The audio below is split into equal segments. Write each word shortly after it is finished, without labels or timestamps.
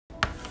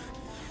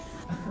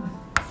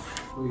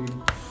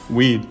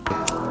Weed.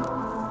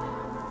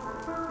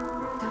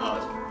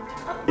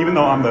 Even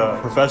though I'm the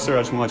professor,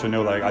 I just want to let you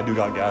know, like, I do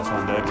got gas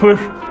on deck. Push.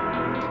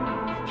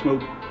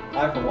 Smoke.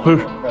 I for one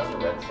will press the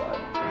red side.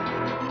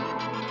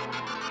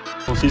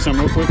 Wanna see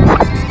something real quick?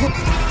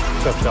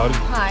 What's up, Shawty?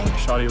 Hi.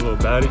 Shawty, a little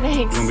baddie.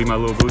 Thanks. You wanna be my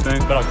little boo thing?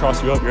 Bet I'll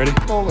cross you up. You ready?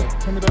 Ball it.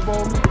 Tell me that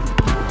ball.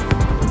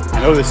 I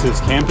know this is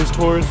campus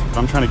tours, but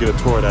I'm trying to get a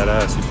tour of that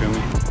ass, you feel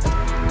me?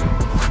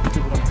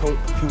 People on the coat,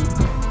 you feel me?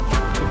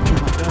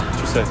 Like that. What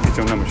you say? Get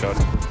your number,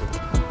 Shawty.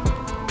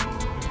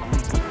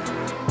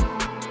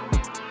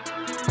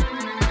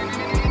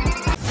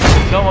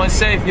 No one's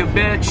safe, you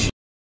bitch.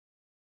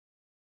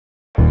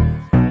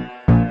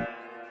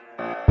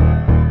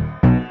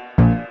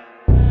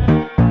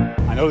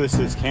 I know this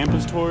is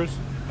campus tours,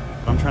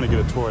 but I'm trying to get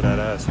a tour of that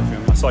ass, you feel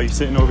me? I saw you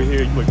sitting over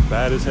here, you look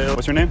bad as hell.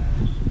 What's your name?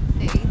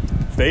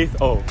 Faith?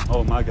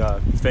 Oh my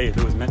God, Faith,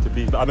 it was meant to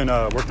be. I've been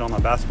working on my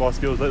basketball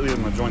skills lately.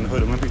 I'm gonna join the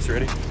Hood Olympics. You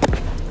ready?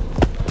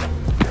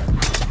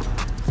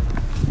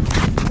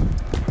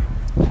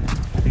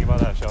 Think about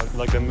that, Shawty. You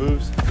like them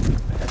moves?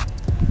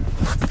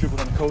 Dribble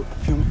down the coat,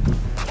 feel me?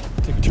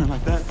 Take a turn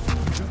like that.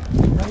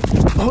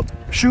 Right, up,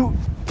 shoot.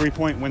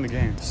 3-point, win the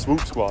game.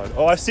 Swoop Squad.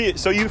 Oh, I see it.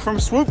 So you from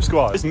Swoop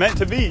Squad. It's meant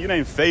to be. You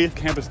named Faith,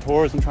 campus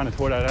tours. I'm trying to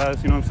tour that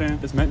ass, you know what I'm saying?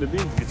 It's meant to be.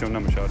 Get your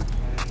number, Shawty.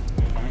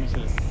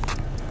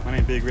 My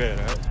name Big Red,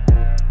 all right?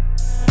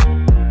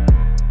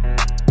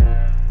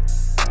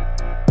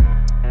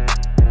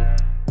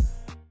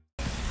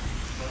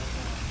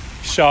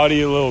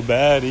 Shawty a little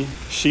baddie,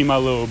 she my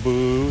little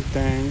boo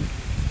thing.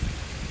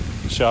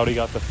 Shawty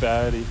got the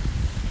fatty.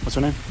 What's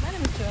her name? My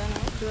name is Joanna.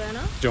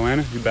 Joanna?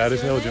 Joanna? You bad as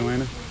hell, Your name?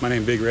 Joanna? My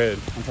name Big Red.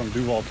 I'm from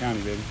Duval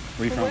County, baby.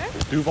 Where you from? Where?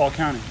 Duval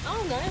County.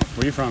 Oh, nice.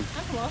 Where you from? I'm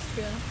from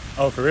Austria.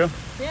 Oh, for real?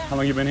 Yeah. How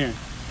long you been here?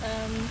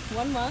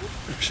 1 month.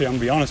 Shit, I'm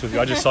gonna be honest with you.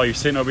 I just saw you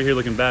sitting over here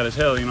looking bad as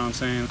hell, you know what I'm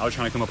saying? I was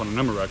trying to come up on a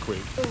number right quick.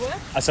 For what?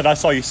 I said I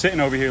saw you sitting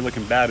over here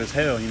looking bad as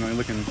hell, you know,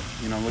 looking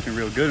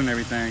real good and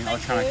everything. I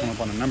was trying to come up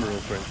on a number real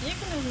quick. You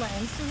can have my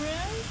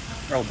Instagram.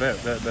 Oh, bet.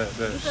 Is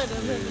that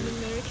an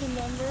American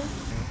number?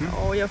 Mm-hmm.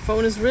 Oh, your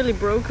phone is really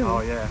broken.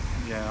 Oh, yeah.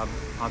 Yeah,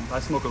 I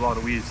smoke a lot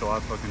of weed, so I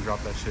fucking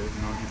drop that shit,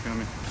 you know, you feel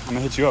me? I'm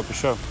gonna hit you up for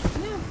sure.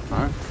 Yeah.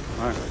 All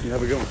right, you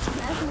have a good one.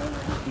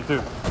 You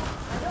too.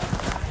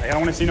 Hey, I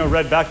don't want to see no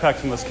red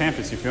backpacks on this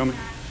campus, you feel me?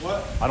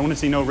 What? I don't want to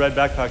see no red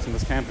backpacks on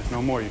this campus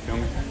no more, you feel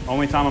me?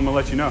 Only time I'm gonna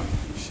let you know.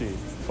 Shit,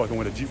 fucking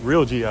with a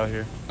real G out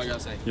here. I gotta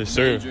say. Yes,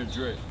 sir. Major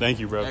drip. Thank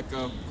you, bro.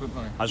 Echo, quick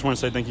hunter. I just want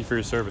to say thank you for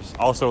your service.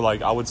 Also,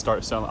 like, I would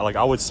start selling, like,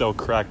 I would sell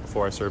crack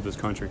before I served this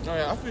country. Oh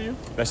yeah, I feel you.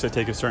 That should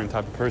take a certain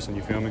type of person,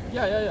 you feel me?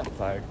 Yeah.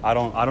 Like, I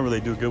don't really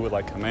do good with,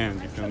 like,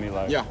 commands, you feel me?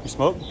 Like, Yeah. You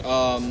smoke?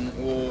 Well,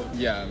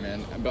 yeah,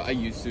 man. But I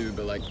used to,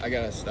 but like, I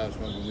gotta stop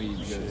smoking weed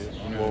because,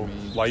 you know what I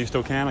mean? While you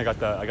still can, I got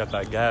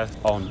that gas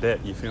on deck,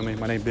 you feel me?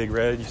 My name Big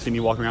Red. You see me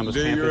walking around this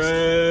Big campus.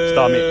 Red.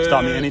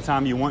 Stop me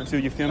anytime you want to,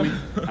 you feel me?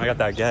 And I got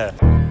that gas.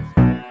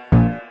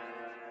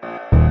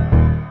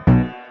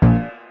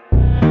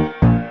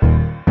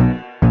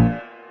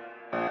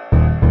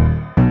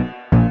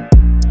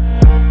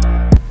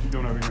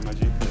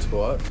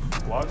 What?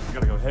 What? You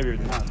gotta go heavier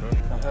than that, bro.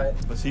 Alright.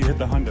 Let's see you hit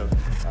the hundo.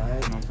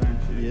 Alright. You know what I'm saying?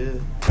 Shit. Yeah.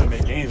 Gotta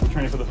make gains. We're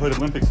training for the Hood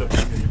Olympics up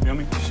here, you feel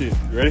me? Shit.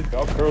 You ready?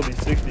 I'll curl these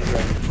 60s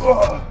right here.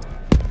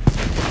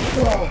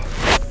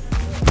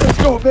 Let's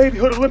go, baby.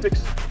 Hood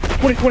Olympics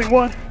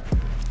 2021.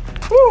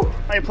 Woo!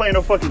 I ain't playing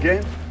no fucking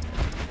games.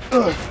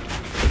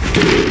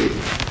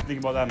 Think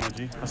about that, my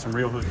G. That's some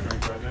real hood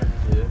strength right there.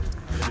 Yeah.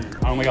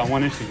 I only got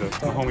one issue though.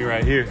 My homie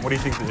right here. What do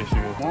you think the issue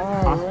is?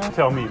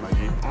 Tell me, my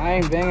G. I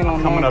ain't banging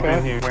on Coming up crap.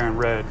 in here wearing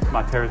red,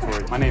 my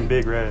territory. My name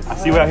Big Red. I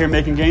see you out here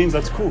making gains.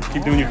 That's cool.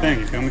 Keep doing your thing.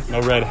 You feel me?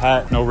 No red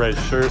hat, no red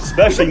shirt,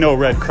 especially no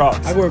red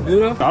Crocs. I wear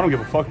blue though? No, I don't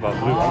give a fuck about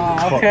blue. I don't give a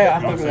fuck. Okay, You I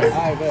know what I'm fuck with saying? it.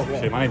 Alright,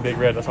 bet. Shit, my name Big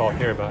Red. That's all I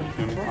care about. You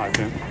feel me? All right,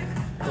 Tim.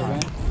 I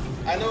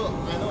know.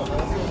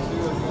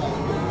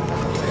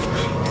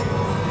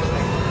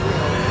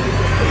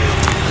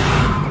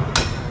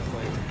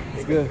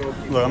 It's good.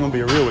 Look, I'm gonna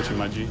be real with you,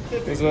 my G.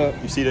 What's up?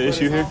 You see the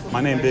issue here?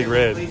 My name Big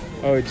Red.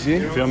 Oh, G?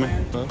 You feel me?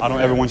 I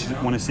don't ever want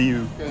to see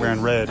you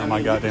wearing red on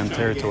my goddamn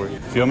territory.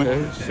 Feel me?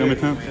 You feel me,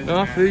 pimp? No,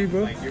 I feel you,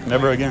 bro.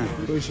 Never again.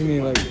 What you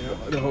mean, like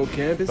the whole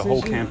campus? The and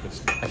whole shit?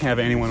 campus. I can't have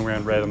anyone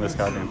wearing red on this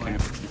goddamn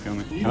campus. You feel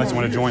me? Unless you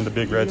want to join the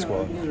Big Red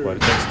Squad. But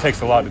it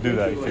takes a lot to do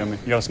that. You feel me?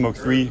 You gotta smoke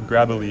 3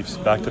 grabber leaves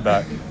back to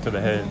back to the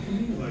head.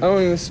 I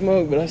don't even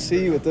smoke, but I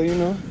see you with though, you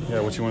know.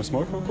 Yeah, what you want to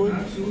smoke real quick?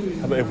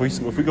 How about if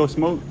we go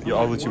smoke,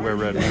 I'll let you wear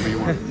red whenever you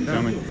want. You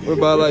feel me? What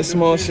about like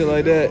small shit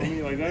like that?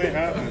 Like that ain't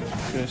happening.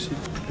 Yeah, shit.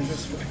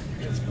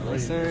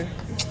 What's that?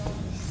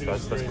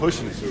 That's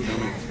pushing it. You feel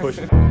me? It's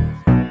pushing.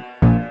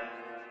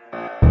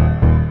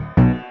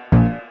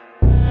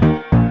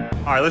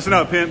 All right, listen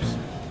up, pimps.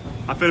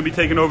 I'm finna be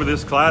taking over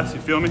this class, you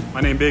feel me?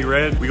 My name Big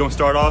Red. We gonna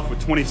start off with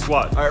 20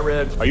 squats. All right,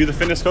 Red. Are you the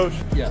fitness coach?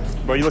 Yeah.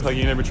 Bro, you look like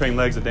you never trained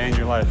legs a day in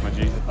your life, my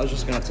G. I was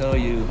just gonna tell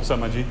you. What's up,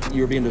 my G?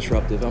 You were being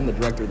disruptive. I'm the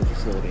director of the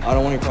facility. I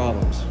don't want any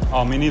problems.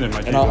 Oh, me neither,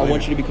 my G. And I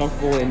want you to be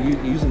comfortable in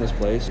using this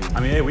place.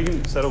 I mean, hey, we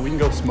can settle, we can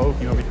go smoke,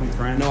 you know, become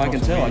friends. No, I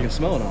can tell. I can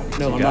smell it on you.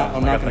 No,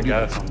 I'm not gonna do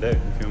that. Gas on deck,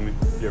 you feel me?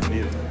 If you ever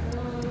need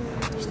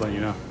it. Just letting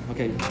you know.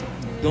 Okay.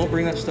 Don't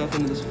bring that stuff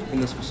into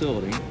this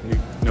facility.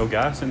 No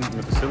gas in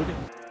the facility?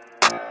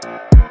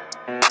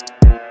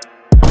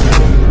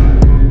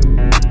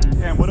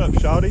 Damn, what up,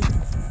 shawty?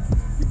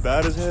 You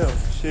bad as hell.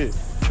 Shit.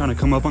 Trying to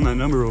come up on that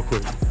number real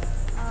quick. No,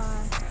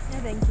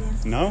 thank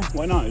you. No?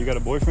 Why not? You got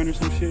a boyfriend or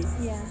some shit?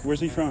 Yeah. Where's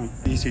he from?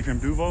 Is he from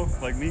Duval,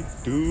 like me?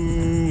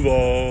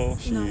 Duval.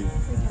 Shit. No,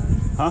 Clay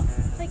County. Huh?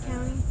 Clay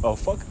County. Oh,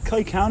 fuck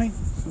Clay County?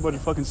 A bunch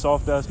of fucking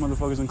soft-ass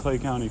motherfuckers in Clay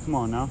County. Come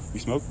on now. You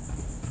smoke?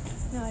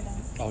 No, I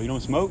don't. Oh, you don't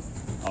smoke?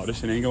 Oh, this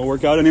shit ain't gonna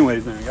work out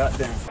anyways then.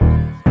 Goddamn.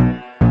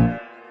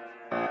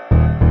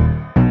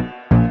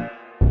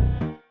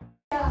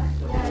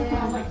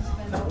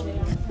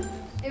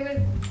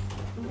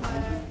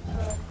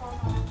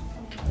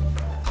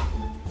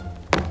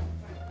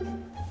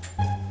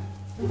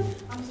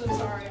 I'm so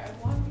sorry. I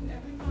wanted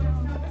everything.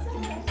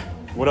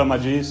 What up, my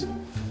G's?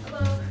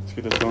 Let's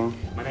get this going.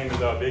 My name is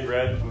Big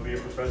Red. I'm gonna be your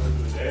professor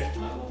for the day.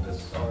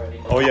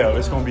 Oh yeah,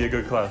 it's gonna be a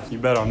good class. You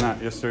bet on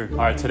that. Yes, sir. All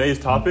right, today's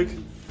topic.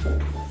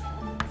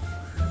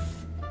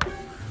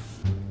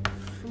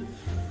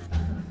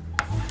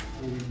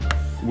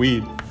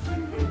 Weed.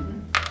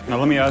 Now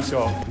let me ask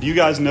y'all, do you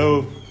guys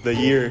know the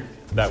year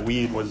that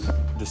weed was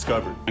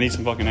discovered? I need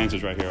some fucking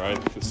answers right here, all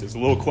right? It's a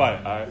little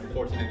quiet, all right?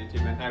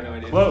 1492, man. I have no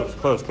idea.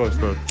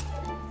 Close.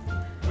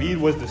 Weed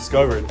was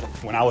discovered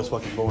when I was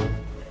fucking born.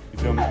 You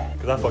feel me?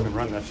 Because I fucking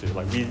run that shit.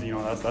 Like weed, you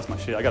know, that's my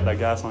shit. I got that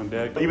gas on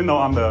deck. Even though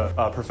I'm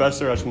the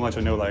professor, I just want to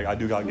let you know, like, I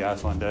do got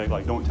gas on deck.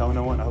 Like, don't tell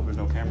no one. I hope there's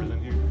no cameras in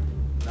here.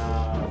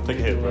 Take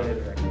a hit, bro.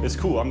 It's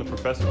cool. I'm the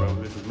professor, bro.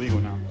 This is legal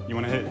now. You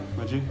want to hit,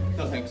 my G?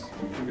 No, thanks.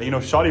 Hey, you know,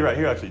 shawty right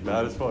here actually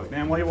bad as fuck.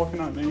 Damn, why you walking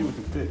out, man? You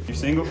looking thick. You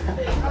single?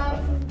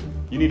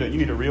 You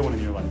need a real one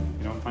in your life.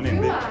 You know, my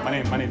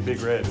name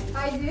Big Red.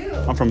 I do.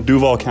 I'm from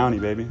Duval County,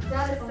 baby.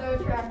 That is so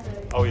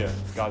attractive. Oh yeah,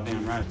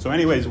 goddamn right. So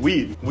anyways,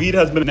 weed. Weed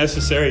has been a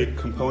necessary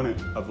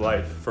component of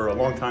life for a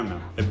long time now.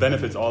 It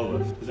benefits all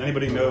of us. Does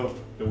anybody know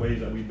the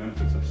ways that weed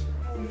benefits us?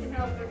 You can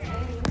help with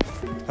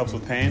pain. Helps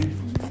with pain,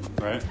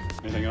 right?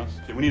 Anything else?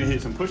 Shit, we need to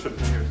hit some push-ups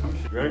in here or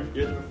some shit, right?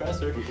 You're the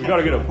professor. We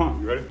gotta get a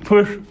pump. You ready?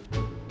 Push.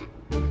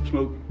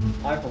 Smoke.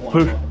 I, for one,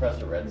 Push. want to press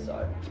the red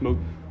side. Smoke.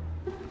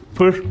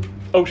 Push.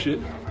 Oh shit.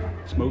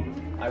 Smoke.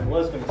 I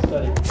was going to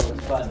study before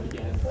this class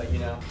began, but you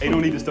know. Hey,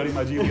 don't need to study,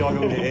 my G. We all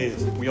gonna get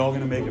A's. We all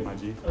gonna make it, my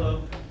G.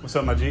 Hello. What's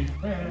up, my G?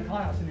 Man,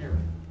 class in here.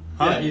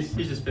 Huh? Yeah, he's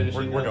just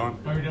finishing. We're done.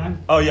 Are you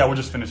done? Oh yeah, we're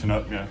just finishing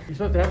up, yeah. You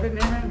supposed to have it in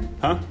there, man?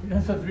 Huh? You're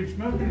not supposed to be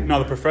smoking. No,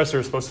 the professor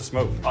is supposed to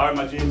smoke. All right,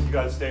 my G's, you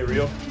guys stay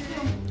real.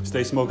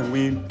 Stay smoking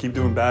weed, keep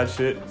doing bad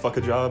shit, fuck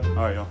a job. All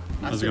right, y'all,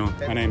 let's go.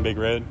 My name Big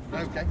Red.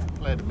 Okay,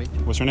 glad to meet you.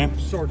 What's her name?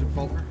 Sergeant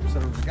Folker. So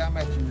the guy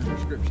mentioned your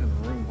description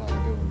of the room while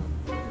ago, and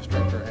the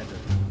instructor had to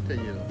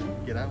tell you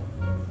to get out.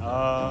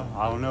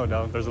 I don't know,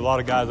 dog. There's a lot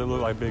of guys that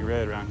look like Big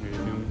Red around here, you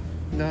feel me?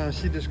 No,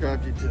 she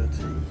described you to a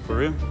T. For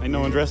real? Ain't no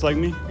one dressed like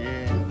me?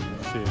 Yeah.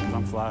 Shit, 'cause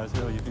I'm fly as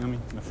hell, you feel me?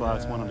 I'm the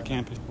flyest one on the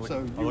campus.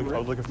 So I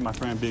was looking for my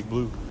friend Big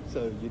Blue.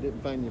 So you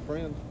didn't find your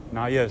friend?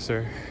 Not yet,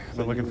 sir. So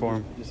Been looking you for were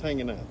him. Just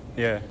hanging out.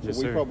 Yeah, So yes,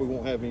 we sir. probably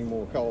won't have any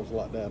more calls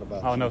like that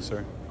about Oh, you. no, sir.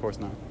 Of course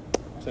not.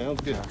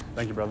 Sounds good.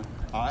 Thank you, brother.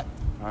 All right.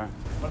 All right.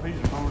 Let me use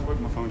your phone real quick.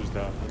 My phone just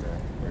died.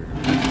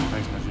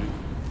 Thanks, my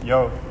G.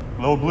 Yo,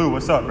 Lil Blue,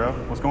 what's up, bro?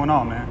 What's going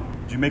on, man?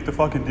 Did you make the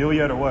fucking deal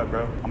yet or what,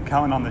 bro? I'm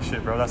counting on this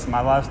shit, bro. That's my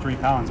last 3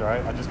 pounds, all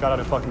right? I just got out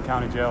of fucking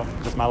county jail.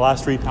 That's my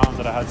last 3 pounds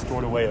that I had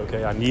stored away,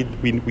 okay?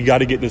 We got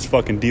to get this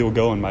fucking deal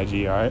going, my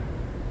G, all right?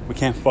 We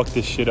can't fuck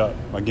this shit up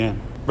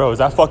again. Bro, is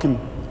that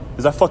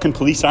fucking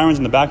police sirens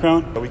in the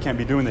background? Bro, we can't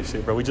be doing this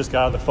shit, bro. We just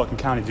got out of the fucking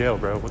county jail,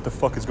 bro. What the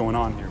fuck is going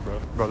on here, bro?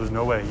 Bro, there's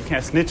no way. You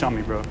can't snitch on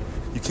me, bro.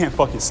 You can't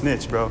fucking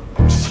snitch, bro.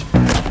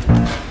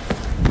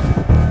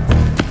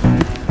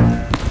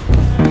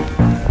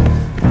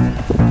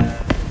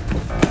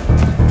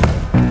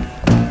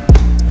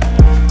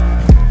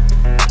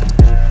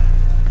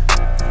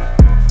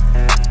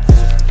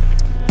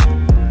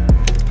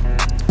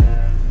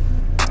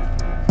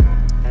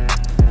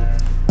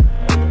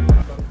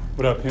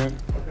 What up, Pimp?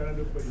 What can I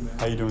do for you, man?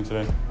 How you doing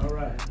today? All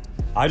right.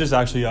 I just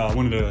actually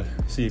wanted to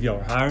see if y'all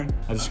were hiring.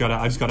 I just got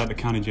out of the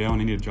county jail and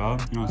I need a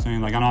job. You know what I'm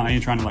saying? Like I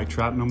ain't trying to like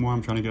trap no more.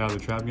 I'm trying to get out of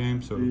the trap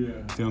game. So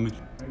Yeah. feel me?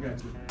 I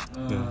got you.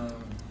 Yeah.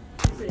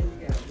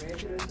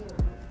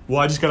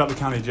 Well, I just got out of the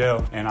county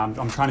jail and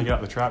I'm trying to get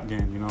out of the trap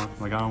game. You know,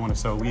 like I don't want to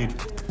sell weed,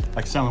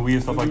 like selling weed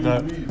and stuff like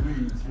that.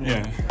 Weeds.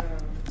 Yeah.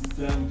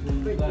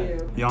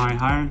 Y'all ain't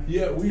hiring?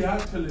 Yeah, we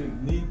actually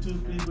need 2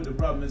 people. The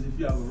problem is if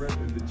you have a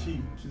record, the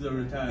chief, she's a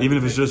retired. Even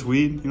if it's just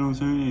weed, you know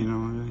what I'm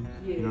saying?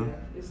 You know.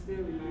 It's still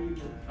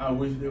illegal. I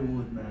wish they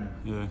would, man.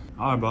 Yeah.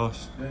 All right,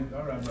 boss. All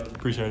right, brother.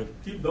 Appreciate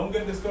it. Don't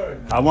get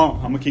discouraged. I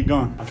won't. I'm gonna keep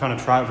going. I'm trying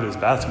to try for this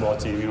basketball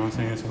team, you know what I'm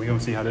saying? So we gonna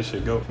see how this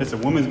shit go. It's a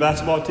women's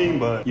basketball team,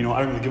 but you know,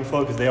 I don't really give a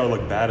fuck because they all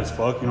look bad as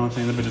fuck, you know what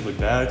I'm saying? The bitches look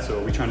bad,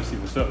 so we trying to see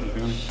what's up, you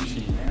feel me?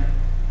 Shit.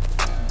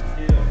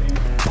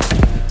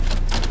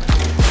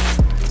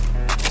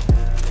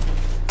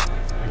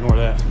 Ignore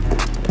that.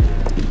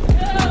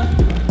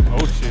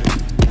 Oh shit.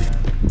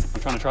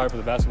 I'm trying to try for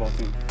the basketball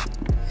team.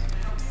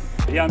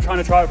 Yeah, I'm trying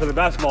to try for the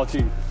basketball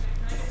team.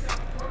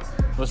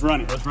 Let's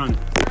run it. Let's run it.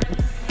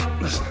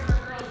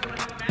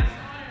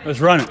 Let's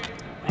run it.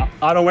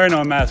 I don't wear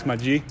no mask, my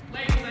G.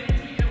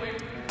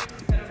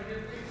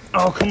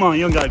 Oh, come on.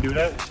 You don't gotta do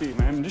that. Shit,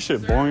 man. This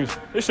shit boring.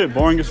 This shit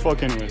boring as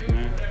fuck anyways,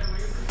 man.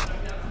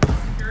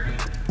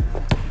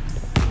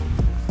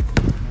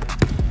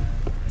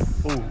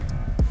 Ooh.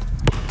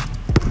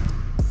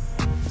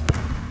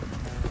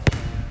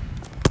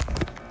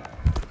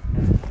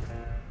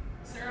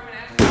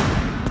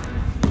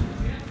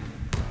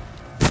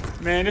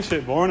 Man, this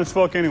shit boring as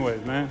fuck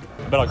anyways, man.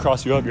 I bet I'll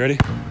cross you up. You ready?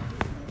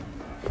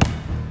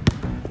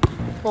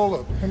 Hold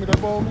up. Hand me that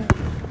ball, man.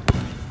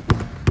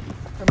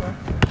 Come on.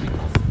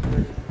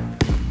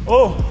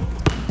 Oh!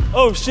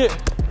 Oh, shit.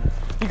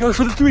 He goes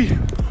for the 3.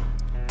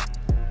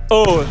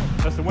 Oh,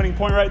 that's the winning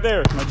point right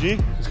there, my G.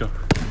 Let's go. You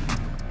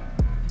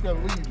gotta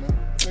leave, man.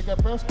 They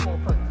got basketball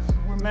practice.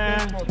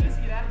 Man. Basketball team.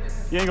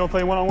 You ain't gonna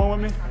play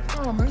one-on-one with me?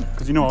 No, man.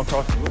 Because you know I'll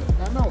cross you up.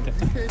 I know. You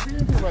can't be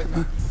in here right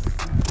now.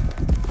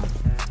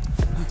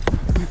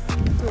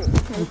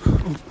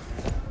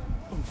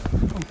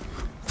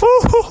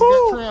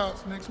 Woo-hoo-hoo.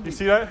 Tryouts next week. You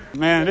see that?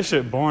 Man, this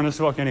shit boring as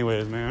fuck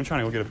anyways, man. I'm trying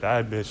to go get a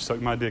bad bitch,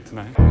 suck my dick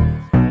tonight.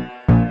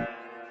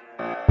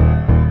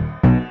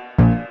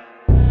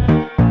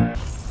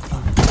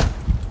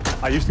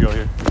 I used to go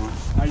here.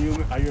 Are you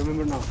a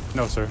member now?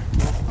 No, sir.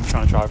 I'm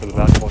trying to try for the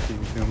basketball team,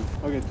 you feel me?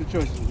 Okay, 2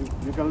 choices.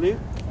 You can leave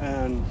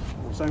and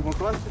sign for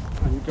class,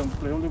 and you can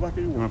play all the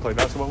basketball you You want. wanna play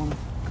basketball with me?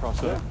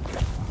 Cross up.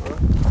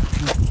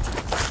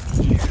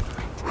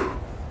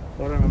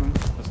 All right, man.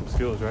 That's some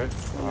skills, right?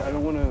 I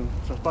don't want to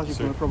trespass you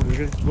Sir. from the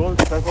property, okay? Go on,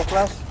 sign for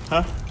class.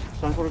 Huh?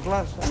 Sign for the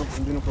class,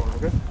 and do no problem,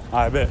 okay?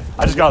 I bet.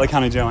 I just got out of the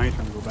county jail. I ain't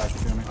trying to go back, you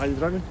feel me? Are you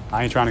driving?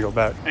 I ain't trying to go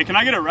back. Hey, can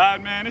I get a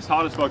ride, man? It's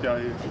hot as fuck out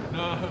here.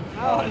 No,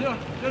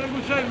 you're in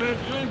good shape, man.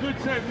 You're in good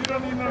shape. You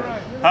don't need no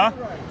ride. Huh?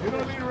 You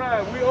don't need a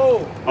ride. We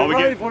old. Oh, we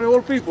get for the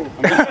old people.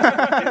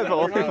 the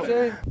old people.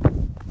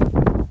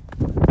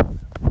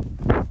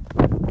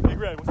 Big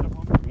Red, what's up,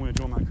 homie? You want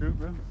to join my crew,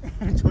 bro?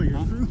 Enjoy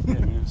your crew. Yeah,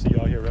 man. See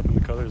y'all here repping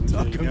the colors and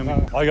shit. You feel me?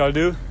 All you gotta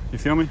do, you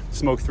feel me?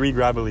 Smoke 3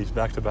 grab leaves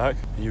back to back,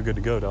 and you good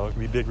to go, dog.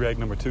 Be Big Red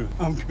number 2.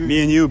 I'm good.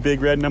 Me and you, Big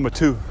Red number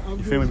 2.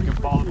 You feel me? We can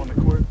fall up on the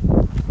court.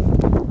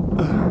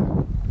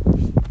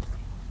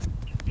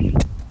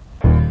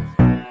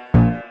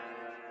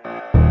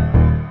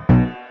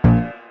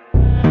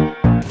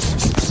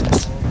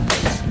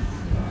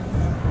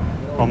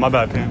 Oh, my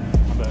bad, Pam.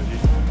 My bad, G.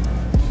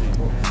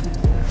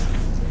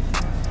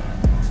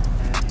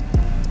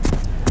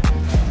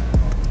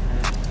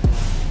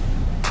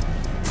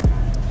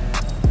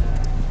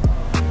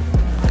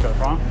 Got a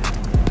problem?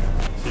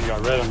 See, you got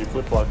red on your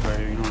flip-flops right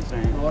here, you know what I'm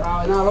saying?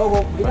 I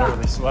don't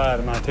really slide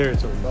in my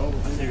territory.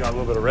 See, you got a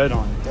little bit of red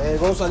on you. I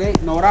don't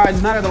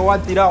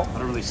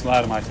really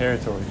slide in my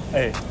territory.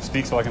 Hey,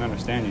 speak so I can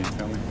understand you, you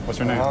feel me? What's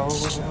your name?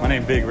 My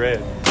name Big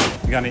Red.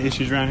 You got any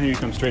issues around here, you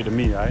come straight to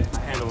me, alright? I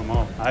handle them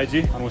all. Alright,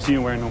 G? I don't see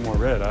you wearing no more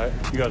red, alright?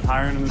 You guys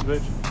hiring in this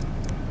bitch?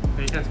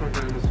 Hey, you can't smoke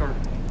that in the store.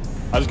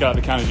 I just got out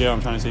of the county jail. I'm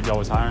trying to see if y'all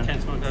was hiring. You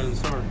can't smoke that in the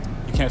store.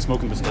 You can't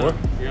smoke in the store?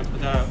 You have to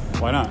put that out.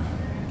 Why not?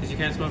 Because you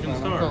can't smoke in the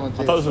store. I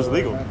thought this was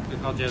legal.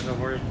 It's not jail, don't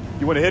worry.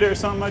 You want to hit it or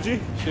something, my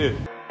G? Shit.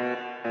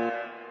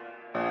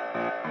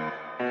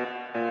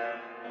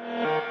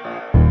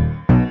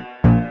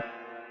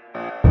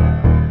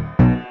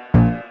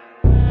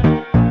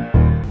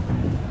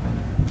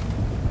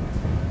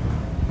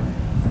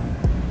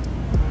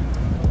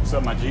 What's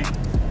up, my G?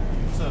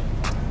 What's up?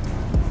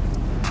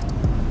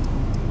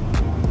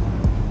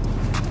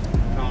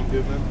 No, I'm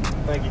good, man.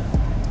 Thank you.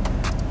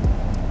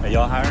 Hey,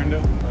 y'all hiring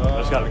though? I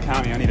just got out of the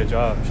county. I need a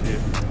job. Shit.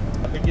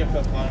 I think you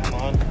have to line them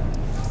on.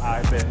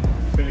 I bet.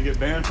 Finna get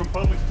banned from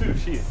Publix too.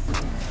 Shit.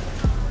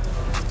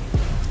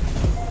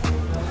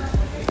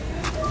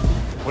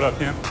 What up,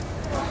 Kim?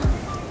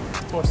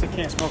 Of course, they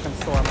can't smoke in the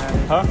store,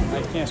 man. Huh?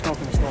 They can't smoke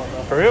in the store,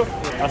 bro. For real?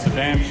 That's a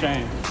damn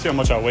shame. See how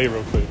much I weigh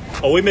real quick.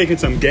 Oh, we making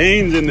some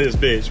gains in this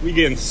bitch. We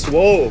getting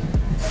swole.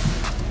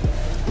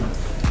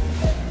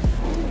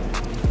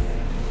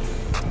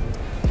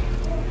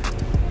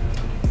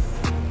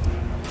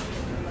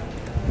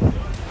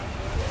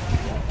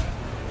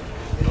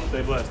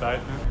 Stay blessed, all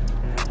right?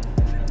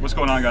 What's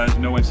going on, guys?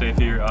 No One Safe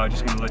here.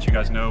 Just want to let you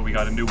guys know we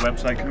got a new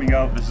website coming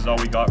out. This is all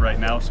we got right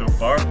now so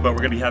far, but we're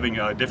gonna be having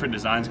different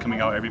designs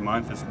coming out every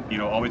month. It's, you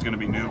know, always gonna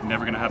be new,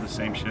 never gonna have the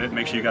same shit.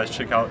 Make sure you guys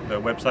check out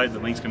the website. The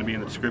link's gonna be in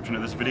the description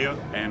of this video,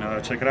 and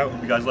check it out.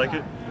 Hope you guys like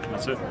it.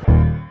 That's it.